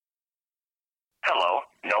Hello,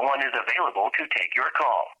 no one is available to take your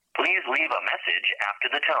call. Please leave a message after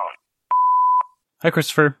the tone. Hi,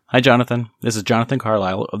 Christopher. Hi, Jonathan. This is Jonathan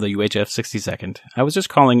Carlisle of the UHF 62nd. I was just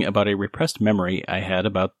calling about a repressed memory I had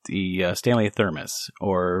about the Stanley thermos,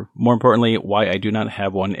 or more importantly, why I do not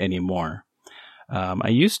have one anymore. I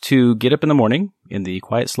used to get up in the morning, in the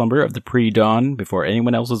quiet slumber of the pre-dawn, before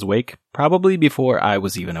anyone else was awake, probably before I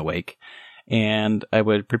was even awake, and I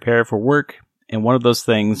would prepare for work, and one of those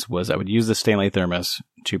things was I would use the Stanley thermos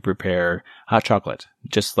to prepare hot chocolate.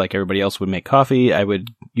 Just like everybody else would make coffee, I would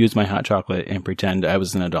use my hot chocolate and pretend I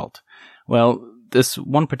was an adult. Well, this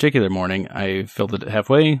one particular morning, I filled it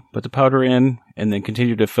halfway, put the powder in, and then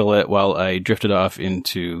continued to fill it while I drifted off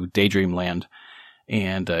into daydream land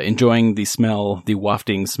and enjoying the smell, the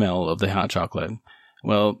wafting smell of the hot chocolate.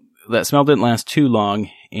 Well, that smell didn't last too long,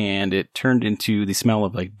 and it turned into the smell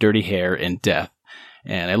of like dirty hair and death.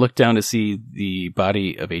 And I looked down to see the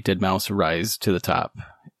body of a dead mouse rise to the top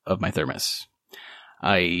of my thermos.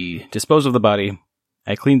 I disposed of the body.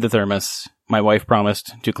 I cleaned the thermos. My wife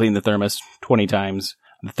promised to clean the thermos 20 times.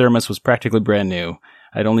 The thermos was practically brand new.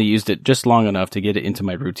 I'd only used it just long enough to get it into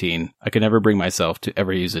my routine. I could never bring myself to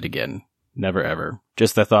ever use it again. Never ever.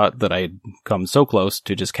 Just the thought that I'd come so close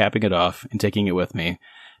to just capping it off and taking it with me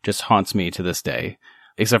just haunts me to this day.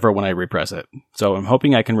 Except for when I repress it. So I'm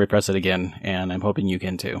hoping I can repress it again, and I'm hoping you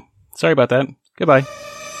can too. Sorry about that. Goodbye.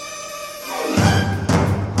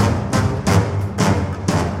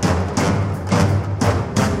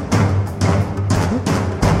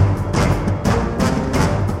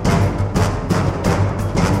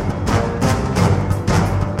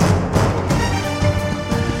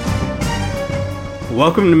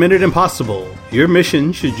 Welcome to Minute Impossible. Your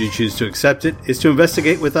mission, should you choose to accept it, is to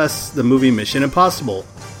investigate with us the movie Mission Impossible,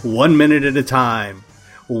 1 minute at a time.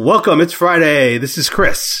 Welcome, it's Friday. This is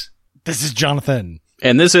Chris. This is Jonathan.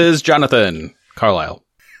 And this is Jonathan Carlisle.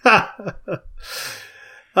 We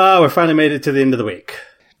finally made it to the end of the week.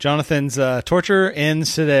 Jonathan's torture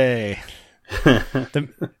ends today. The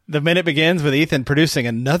minute begins with Ethan producing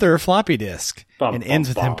another floppy disk and ends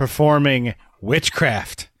with him performing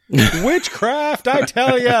witchcraft. Witchcraft, I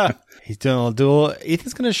tell ya. He's doing a dual.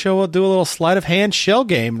 Ethan's going to do a little sleight of hand shell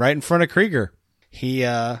game right in front of Krieger.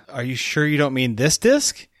 Are you sure you don't mean this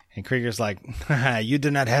disc? And Krieger's like, you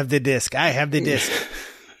do not have the disc. I have the disc.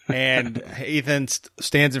 And Ethan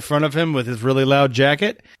stands in front of him with his really loud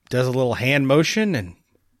jacket, does a little hand motion, and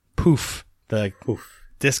poof, the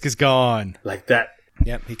disc is gone. Like that.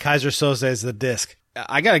 Yep, he Kaiser Soze the disc.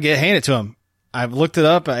 I got to hand it to him. I've looked it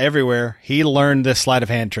up everywhere. He learned this sleight of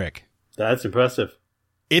hand trick. That's impressive.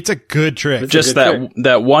 It's a good trick. Just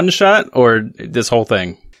that one shot or this whole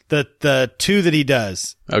thing? The two that he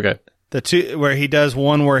does. Okay. The two where he does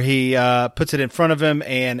one where he puts it in front of him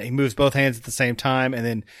and he moves both hands at the same time and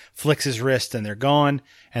then flicks his wrist and they're gone.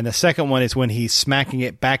 And the second one is when he's smacking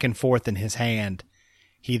it back and forth in his hand.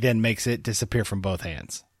 He then makes it disappear from both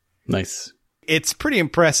hands. Nice. It's pretty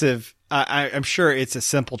impressive. I'm sure it's a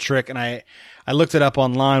simple trick, and I looked it up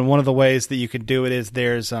online. One of the ways that you can do it is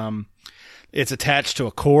it's attached to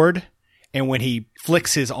a cord, and when he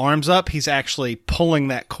flicks his arms up, he's actually pulling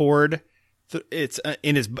that cord. It's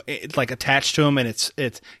like attached to him, and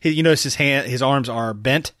you notice his arms are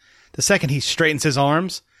bent. The second he straightens his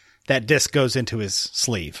arms, that disc goes into his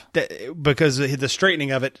sleeve because the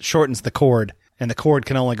straightening of it shortens the cord, and the cord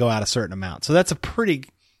can only go out a certain amount. So that's a pretty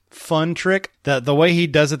fun trick. The way he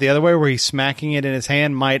does it the other way, where he's smacking it in his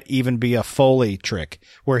hand, might even be a Foley trick,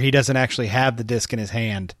 where he doesn't actually have the disc in his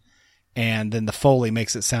hand, and then the Foley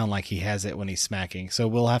makes it sound like he has it when he's smacking. So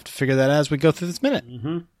we'll have to figure that out as we go through this minute.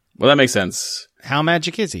 Mm-hmm. Well, that makes sense. How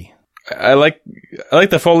magic is he? I like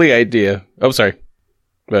the Foley idea. Oh, sorry.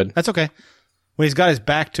 Go ahead. That's okay. When he's got his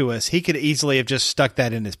back to us, he could easily have just stuck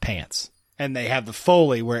that in his pants. And they have the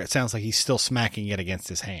Foley where it sounds like he's still smacking it against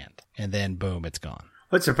his hand. And then, boom, it's gone.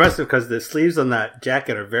 What's impressive because the sleeves on that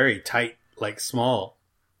jacket are very tight, like small.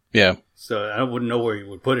 Yeah. So I wouldn't know where you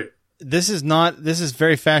would put it. This is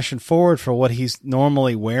very fashion forward for what he's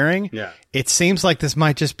normally wearing. Yeah. It seems like this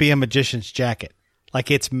might just be a magician's jacket.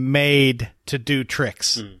 Like it's made to do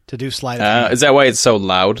tricks, to do sleight of hand. Is that why it's so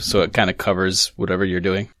loud? So it kind of covers whatever you're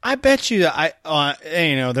doing? I bet you, they're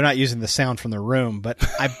not using the sound from the room, but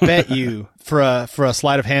I bet you for a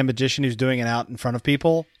sleight of hand magician who's doing it out in front of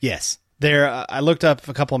people, yes. I looked up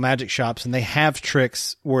a couple of magic shops and they have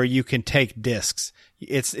tricks where you can take discs.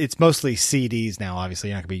 It's mostly CDs now.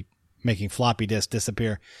 Obviously, you're not going to be making floppy disks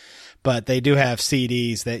disappear. But they do have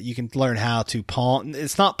CDs that you can learn how to palm.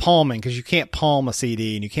 It's not palming because you can't palm a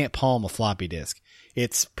CD and you can't palm a floppy disk.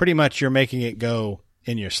 It's pretty much you're making it go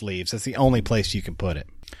in your sleeves. That's the only place you can put it.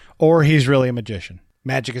 Or he's really a magician.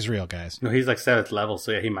 Magic is real, guys. No, he's like 7th level,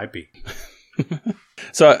 so yeah, he might be.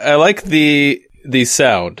 So I like the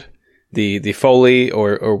sound, the Foley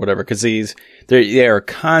or whatever, because they are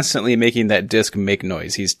constantly making that disc make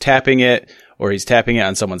noise. He's tapping it, or he's tapping it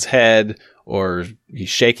on someone's head, or he's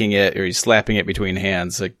shaking it, or he's slapping it between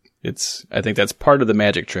hands. Like I think that's part of the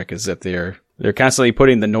magic trick, is that they're constantly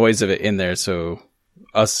putting the noise of it in there, so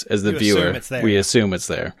us as the viewer, we assume it's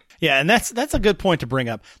there. Yeah, and that's a good point to bring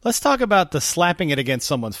up. Let's talk about the slapping it against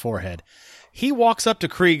someone's forehead. He walks up to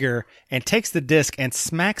Krieger and takes the disc and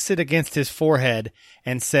smacks it against his forehead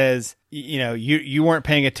and says, you weren't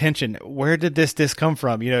paying attention. Where did this disc come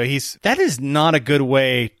from? That is not a good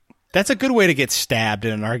way. That's a good way to get stabbed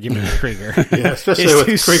in an argument with Krieger. Yeah, especially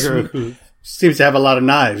with Krieger, who seems to have a lot of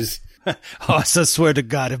knives. I swear to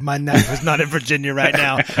God, if my knife was not in Virginia right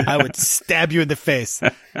now, I would stab you in the face.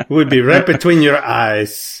 It would be right between your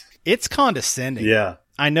eyes. It's condescending. Yeah.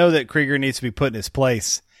 I know that Krieger needs to be put in his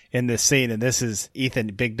place in this scene, and this is Ethan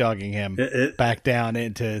big dogging him back down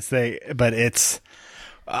into his thing. But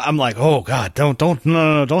I'm like, oh God, don't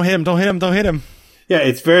hit him. Yeah,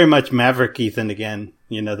 it's very much Maverick Ethan again,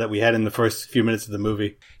 that we had in the first few minutes of the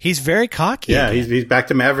movie. He's very cocky. Yeah, he's back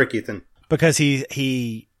to Maverick Ethan. Because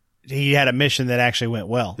he had a mission that actually went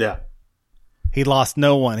well. Yeah. He lost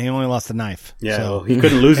no one. He only lost a knife. Yeah, so. he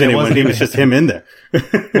couldn't lose anyone. It was just him in there.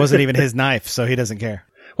 It wasn't even his knife, so he doesn't care.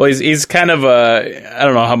 Well, he's kind of I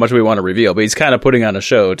don't know how much we want to reveal, but he's kind of putting on a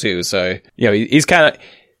show too. So he's kind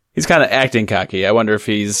of acting cocky. I wonder if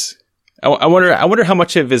I wonder how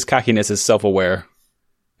much of his cockiness is self-aware,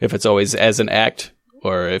 if it's always as an act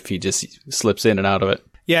or if he just slips in and out of it.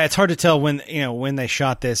 Yeah, it's hard to tell when they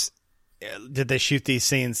shot this. Did they shoot these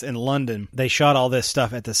scenes in London? They shot all this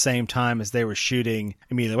stuff at the same time as they were shooting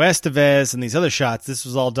Emilio Estevez and these other shots. This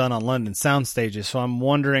was all done on London sound stages. So I'm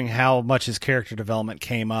wondering how much his character development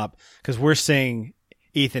came up, because we're seeing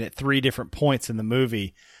Ethan at 3 different points in the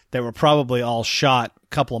movie that were probably all shot a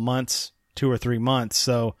couple of months, 2 or 3 months.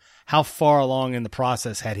 So how far along in the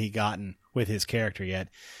process had he gotten with his character yet?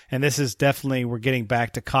 And this is definitely, we're getting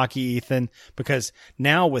back to cocky Ethan, because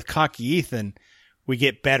now with cocky Ethan, we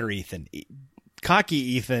get better Ethan. Cocky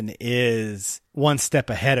Ethan is one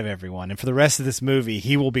step ahead of everyone. And for the rest of this movie,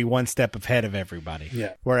 he will be one step ahead of everybody.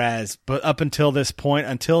 Yeah. Whereas, but up until this point,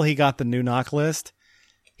 until he got the new knock list,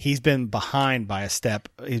 he's been behind by a step.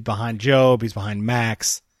 He's behind Job. He's behind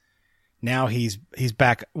Max. Now he's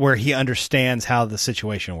back where he understands how the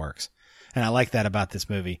situation works. And I like that about this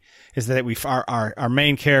movie, is that our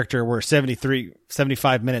main character, we're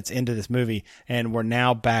 75 minutes into this movie, and we're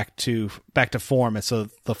now back to form. And so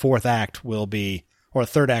the third act will be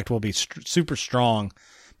super strong,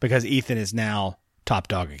 because Ethan is now top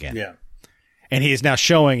dog again. Yeah. And he is now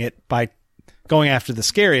showing it by going after the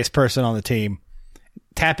scariest person on the team,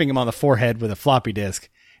 tapping him on the forehead with a floppy disk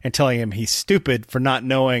and telling him he's stupid for not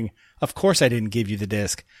knowing, of course I didn't give you the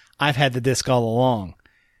disk. I've had the disk all along.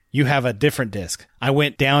 You have a different disc. I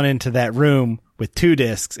went down into that room with 2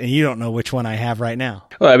 discs, and you don't know which one I have right now.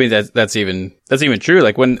 Well, I mean, that's even true.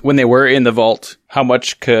 Like when they were in the vault, how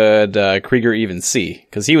much could Krieger even see?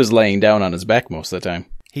 Because he was laying down on his back most of the time.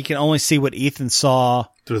 He can only see what Ethan saw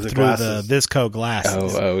through the Visco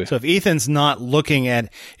glasses. Oh. So if Ethan's not looking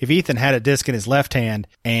at, if Ethan had a disc in his left hand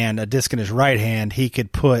and a disc in his right hand, he could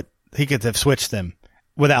have switched them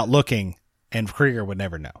without looking, and Krieger would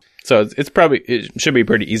never know. So it should be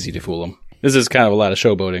pretty easy to fool him. This is kind of a lot of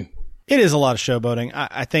showboating. It is a lot of showboating.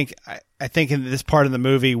 I think in this part of the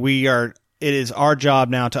movie, it is our job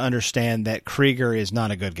now to understand that Krieger is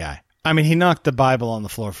not a good guy. I mean, he knocked the Bible on the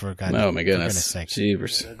floor for God. Oh my goodness! Sake.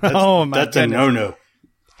 Jeepers. That's a no-no.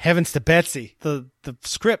 Heavens to Betsy. The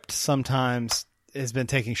script sometimes has been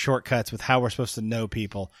taking shortcuts with how we're supposed to know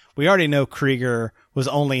people. We already know Krieger was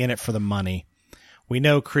only in it for the money. We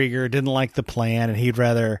know Krieger didn't like the plan and he'd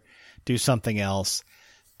rather do something else.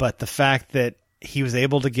 But the fact that he was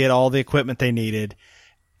able to get all the equipment they needed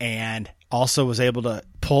and also was able to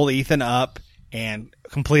pull Ethan up and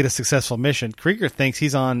complete a successful mission, Krieger thinks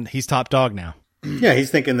he's top dog now. Yeah, he's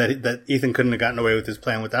thinking that Ethan couldn't have gotten away with his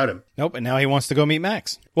plan without him. Nope, and now he wants to go meet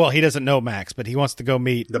Max. Well, he doesn't know Max, but he wants to go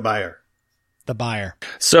meet the buyer.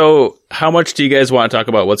 So how much do you guys want to talk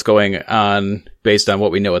about what's going on based on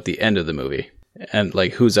what we know at the end of the movie? And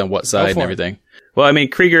like who's on what side and everything? Well, I mean,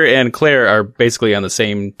 Krieger and Claire are basically on the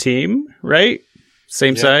same team, right?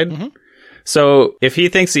 Same side. Mm-hmm. So if he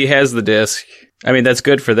thinks he has the disc, I mean, that's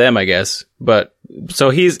good for them, I guess. But so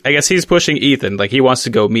I guess he's pushing Ethan. Like he wants to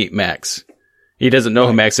go meet Max. He doesn't know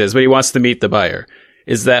who Max is, but he wants to meet the buyer.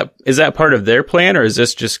 Is that part of their plan, or is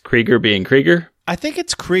this just Krieger being Krieger? I think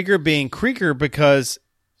it's Krieger being Krieger because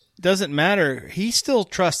doesn't matter. He still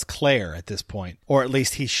trusts Claire at this point, or at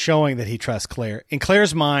least he's showing that he trusts Claire. In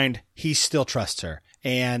Claire's mind, he still trusts her.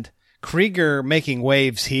 And Krieger making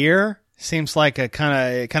waves here seems like it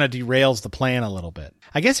kind of derails the plan a little bit.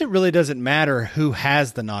 I guess it really doesn't matter who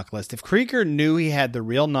has the knock list. If Krieger knew he had the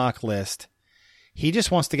real knock list, he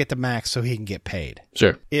just wants to get to Max so he can get paid.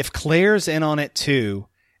 Sure. If Claire's in on it too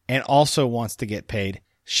and also wants to get paid,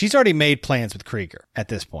 she's already made plans with Krieger at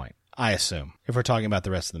this point, I assume, if we're talking about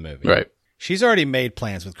the rest of the movie. Right. She's already made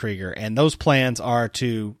plans with Krieger, and those plans are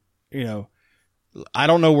to, I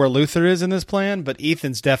don't know where Luther is in this plan, but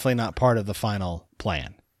Ethan's definitely not part of the final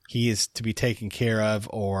plan. He is to be taken care of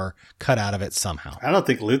or cut out of it somehow. I don't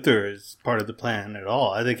think Luther is part of the plan at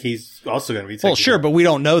all. I think he's also going to be taken Well, sure, but we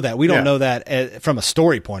don't know that. We don't know that from a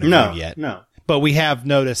story point of view yet. No. But we have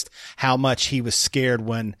noticed how much he was scared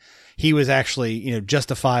when he was actually,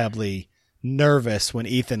 justifiably nervous when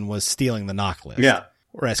Ethan was stealing the knock list. Yeah.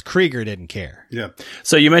 Whereas Krieger didn't care. Yeah.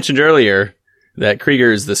 So you mentioned earlier that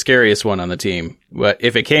Krieger is the scariest one on the team. But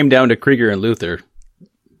if it came down to Krieger and Luther,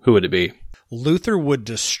 who would it be? Luther would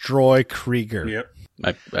destroy Krieger. Yep.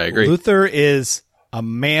 I agree. Luther is a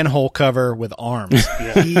manhole cover with arms.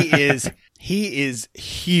 He is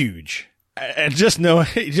huge. And just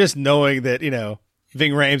knowing that,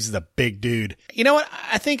 Ving Rhames is a big dude. You know what?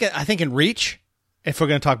 I think in reach, if we're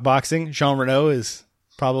going to talk boxing, Jean Reno is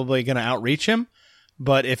probably going to outreach him.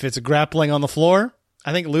 But if it's grappling on the floor,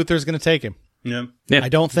 I think Luther's going to take him. Yeah. Yeah. I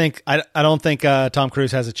don't think Tom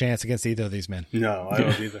Cruise has a chance against either of these men. No, I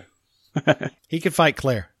don't either. He could fight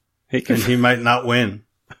Claire. And he might not win.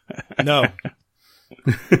 No.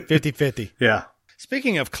 50-50. Yeah.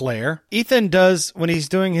 Speaking of Claire, Ethan does, when he's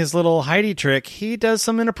doing his little Heidi trick, he does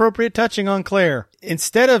some inappropriate touching on Claire.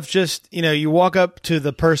 Instead of just, you walk up to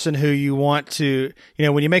the person who you want to,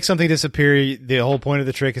 when you make something disappear, the whole point of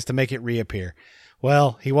the trick is to make it reappear.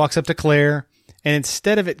 Well, he walks up to Claire, and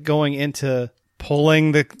instead of it going into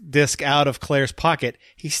pulling the disc out of Claire's pocket,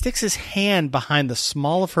 he sticks his hand behind the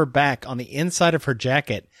small of her back on the inside of her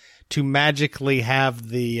jacket to magically have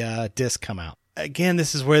the disc come out. Again,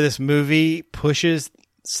 this is where this movie pushes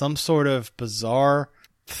some sort of bizarre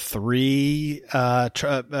what's the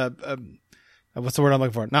word I'm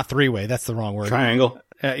looking for? Not three-way. That's the wrong word. Triangle.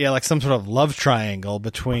 Like some sort of love triangle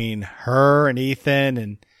between her and Ethan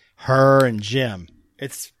and her and Jim.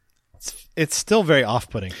 It's still very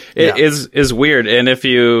off-putting. It is weird. And if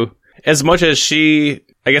you, as much as she,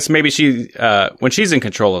 I guess maybe she, when she's in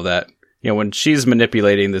control of that, when she's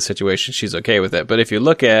manipulating the situation, she's okay with it. But if you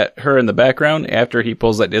look at her in the background after he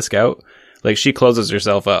pulls that disc out, like she closes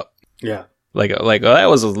herself up. Yeah. Like, oh,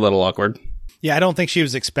 that was a little awkward. Yeah, I don't think she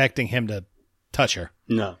was expecting him to touch her.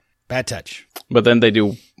 No. Bad touch. But then they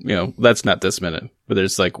do, that's not this minute, but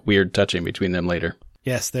there's like weird touching between them later.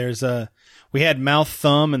 Yes, we had mouth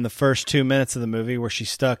thumb in the first 2 minutes of the movie where he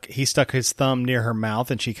stuck his thumb near her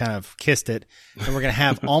mouth and she kind of kissed it. And we're going to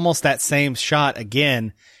have almost that same shot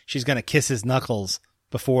again. She's going to kiss his knuckles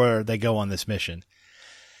before they go on this mission.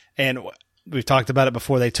 And we've talked about it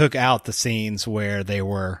before. They took out the scenes where they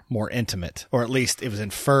were more intimate, or at least it was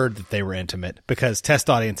inferred that they were intimate because test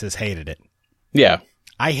audiences hated it. Yeah.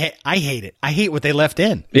 I hate it. I hate what they left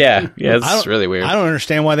in. Yeah, it's really weird. I don't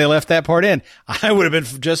understand why they left that part in. I would have been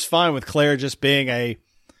just fine with Claire just being a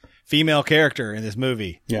female character in this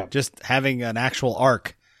movie. Yeah. Just having an actual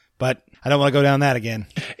arc. But I don't want to go down that again.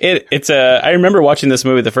 I remember watching this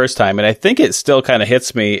movie the first time, and I think it still kind of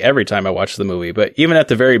hits me every time I watch the movie. But even at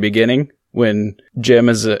the very beginning, when Jim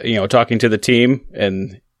is, talking to the team,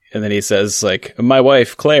 and then he says, like, my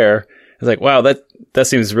wife, Claire, is like, wow, that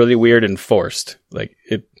seems really weird and forced. Like,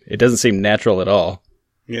 it doesn't seem natural at all.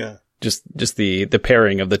 Yeah. Just the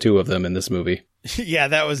pairing of the two of them in this movie. Yeah,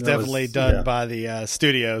 that was definitely done by the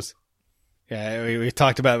studios. Yeah, we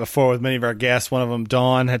talked about it before with many of our guests. One of them,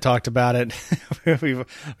 Dawn, had talked about it.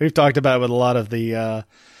 we've talked about it with a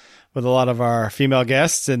lot of our female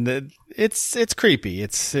guests, and it's creepy.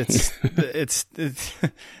 It's the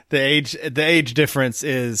age difference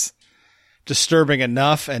is disturbing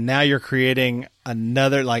enough, and now you're creating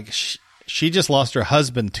another, like, she just lost her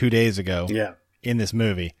husband 2 days ago. Yeah. In this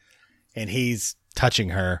movie, and he's touching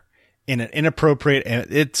her in an inappropriate,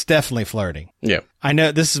 and it's definitely flirting. Yeah. I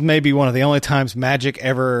know this is maybe one of the only times magic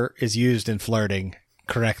ever is used in flirting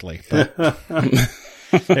correctly, but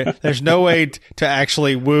there's no way to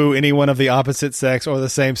actually woo anyone of the opposite sex or the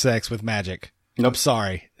same sex with magic. Nope. I'm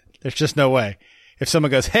sorry. There's just no way. If someone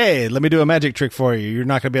goes, hey, let me do a magic trick for you, you're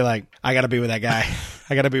not going to be like, I got to be with that guy.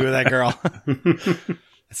 I got to be with that girl.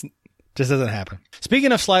 Just doesn't happen.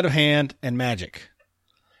 Speaking of sleight of hand and magic,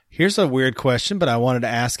 here's a weird question, but I wanted to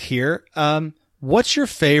ask here. What's your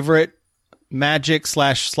favorite magic /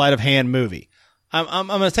 sleight of hand movie. I'm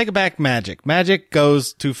going to take it back. Magic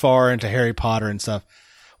goes too far into Harry Potter and stuff.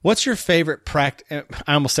 What's your favorite I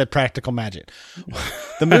almost said Practical Magic.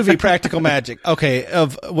 The movie Practical Magic. Okay,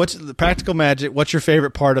 what's the Practical Magic? What's your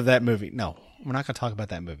favorite part of that movie? No, we're not going to talk about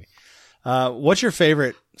that movie. What's your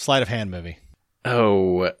favorite sleight of hand movie?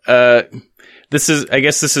 Oh, I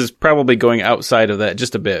guess this is probably going outside of that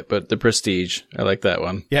just a bit, but The Prestige. I like that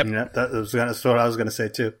one. Yep. Yeah, that's what I was going to say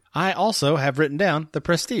too. I also have written down The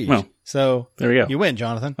Prestige. Well, so there we go. You win,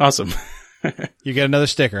 Jonathan. Awesome. You get another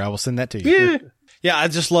sticker. I will send that to you. Yeah. Yeah, I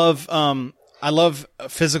just love, I love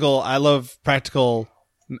physical, I love practical,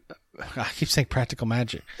 I keep saying practical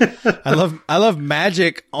magic. I love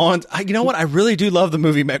magic you know what? I really do love the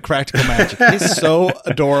movie Practical Magic. It's so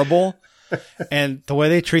adorable. And the way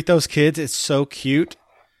they treat those kids, it's so cute.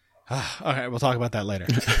 All right, we'll talk about that later.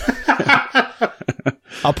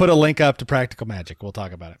 I'll put a link up to Practical Magic. We'll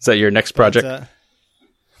talk about it. Is that your next project?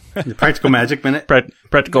 The Practical Magic Minute?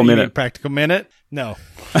 Practical Minute. Practical Minute? No.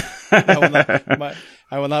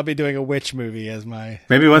 I will not be doing a witch movie as my.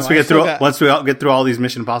 Maybe once we get through all these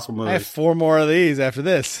Mission Impossible movies. I have 4 more of these after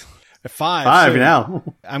this. 5. 5 soon. now.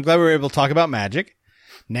 I'm glad we were able to talk about magic.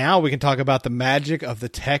 Now we can talk about the magic of the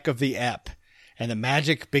tech of the ep, and the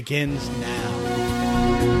magic begins now.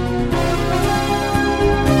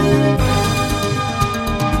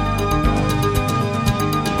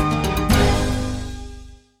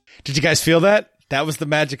 Did you guys feel that? That was the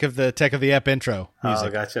magic of the Tech of the Ep intro music.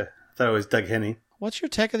 Oh, gotcha. I thought it was Doug Henning. What's your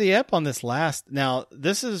Tech of the Ep on this last? Now,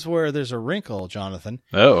 this is where there's a wrinkle, Jonathan.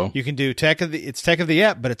 Oh. You can do Tech of the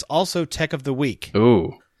Ep, but it's also Tech of the Week.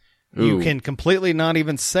 Ooh. You can completely not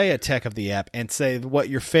even say a Tech of the Ep and say what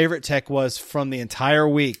your favorite tech was from the entire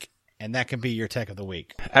week, and that can be your Tech of the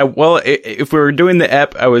Week. If we were doing the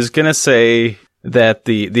ep, I was gonna say that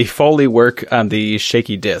the Foley work on the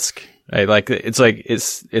shaky disc. I like it.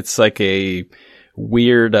 It's like a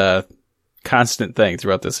weird constant thing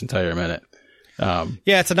throughout this entire minute.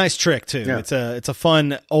 Yeah, it's a nice trick too. Yeah. It's a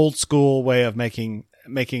fun old school way of making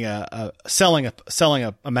selling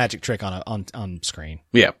a magic trick on screen.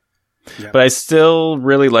 Yeah. Yeah. But I still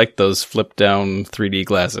really like those flip down 3D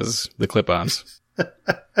glasses, the clip-ons.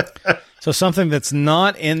 So something that's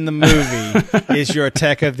not in the movie is your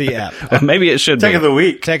Tech of the Ep. Well, maybe it should be. Tech of the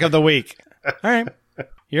Week. Tech of the Week. All right.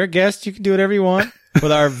 You're a guest. You can do whatever you want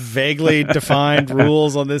with our vaguely defined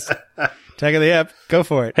rules on this Tech of the Ep. Go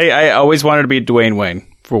for it. Hey, I always wanted to be Dwayne Wayne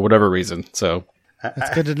for whatever reason. So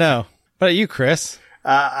that's good to know. What about you, Chris?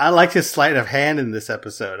 I like his sleight of hand in this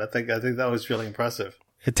episode. I think that was really impressive.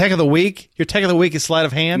 Your Tech of the Week? Your Tech of the Week is sleight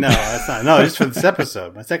of hand? No, that's not. No, just for this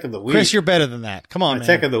episode. My Tech of the Week. Chris, you're better than that. Come on, man.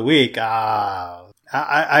 Tech of the Week.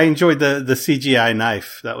 I enjoyed the CGI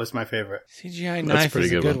knife. That was my favorite. CGI knife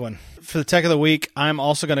is a good one. For the Tech of the Week, I'm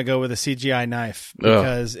also going to go with a CGI knife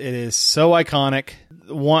because it is so iconic.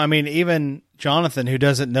 Even Jonathan, who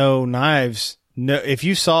doesn't know knives, if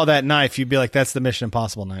you saw that knife, you'd be like, that's the Mission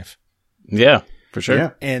Impossible knife. Yeah. For sure. Yeah.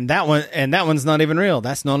 And that one's not even real.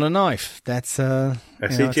 That's not a knife. That's a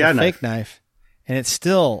CGI fake knife. And it's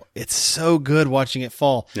so good watching it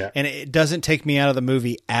fall. Yeah. And it doesn't take me out of the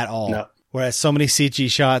movie at all. No. Whereas so many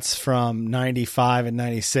CG shots from 95 and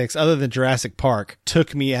 96, other than Jurassic Park,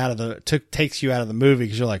 takes you out of the movie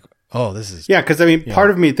because you're like, oh, this is. Yeah. Cause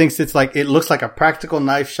part of me thinks it looks like a practical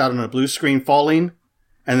knife shot on a blue screen falling.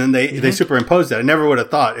 And then they superimposed it. I never would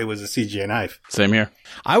have thought it was a CGI knife. Same here.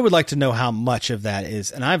 I would like to know how much of that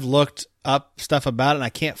is. And I've looked up stuff about it, and I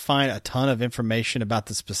can't find a ton of information about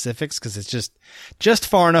the specifics because it's just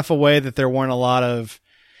far enough away that there weren't a lot of.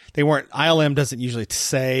 ILM doesn't usually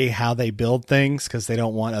say how they build things because they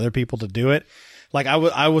don't want other people to do it. Like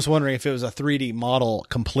I was wondering if it was a 3D model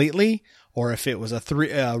completely or if it was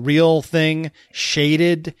a real thing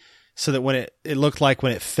shaded. So that when it looked like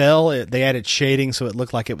when it fell, they added shading so it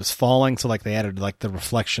looked like it was falling. So like they added like the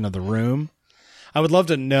reflection of the room. I would love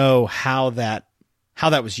to know how that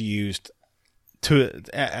was used.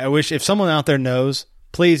 I wish if someone out there knows,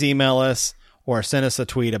 please email us or send us a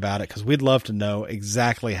tweet about it because we'd love to know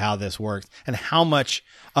exactly how this works and how much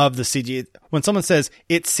of the CG. When someone says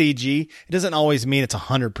it's CG, it doesn't always mean it's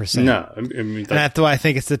 100%. No, and that's why I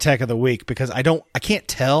think it's the Tech of the Week because I can't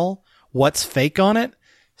tell what's fake on it.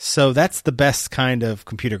 So that's the best kind of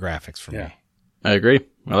computer graphics for me. I agree.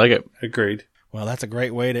 I like it. Agreed. Well, that's a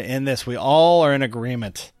great way to end this. We all are in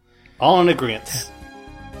agreement. All in agreement.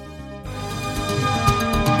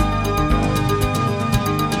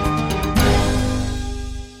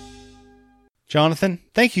 Jonathan,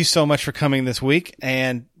 thank you so much for coming this week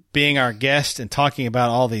and being our guest and talking about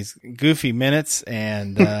all these goofy minutes.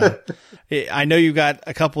 And I know you've got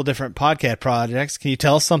a couple different podcast projects. Can you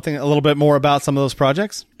tell us something a little bit more about some of those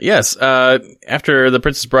projects? Yes. After the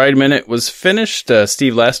Princess Bride Minute was finished,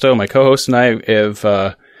 Steve Lasto, my co-host, and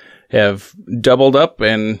I have doubled up,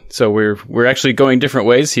 and so we're actually going different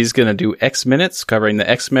ways. He's going to do X Minutes, covering the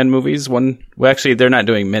X-Men movies. Actually, they're not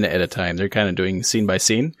doing minute at a time. They're kind of doing scene by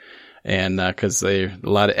scene, and because they're a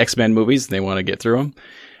lot of X-Men movies, and they want to get through them.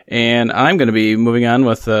 And I'm going to be moving on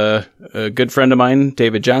with a good friend of mine,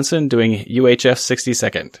 David Johnson, doing UHF 60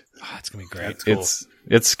 Second. Oh, it's going to be great. That's cool.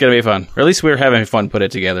 It's going to be fun. Or at least we're having fun put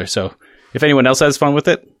it together. So if anyone else has fun with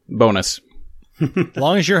it, bonus. As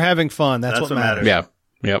long as you're having fun, that's what matters. Yeah.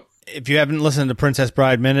 Yep. If you haven't listened to Princess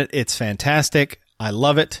Bride Minute, it's fantastic. I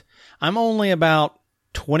love it. I'm only about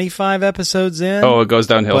 25 episodes in. Oh, it goes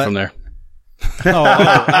downhill from there.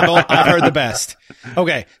 I've heard the best.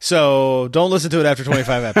 Okay, so don't listen to it after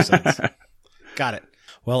 25 episodes. Got it.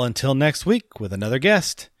 Well, until next week with another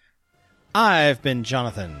guest, I've been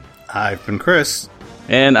Jonathan. I've been Chris.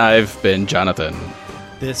 And I've been Jonathan.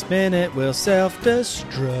 This minute will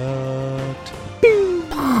self-destruct.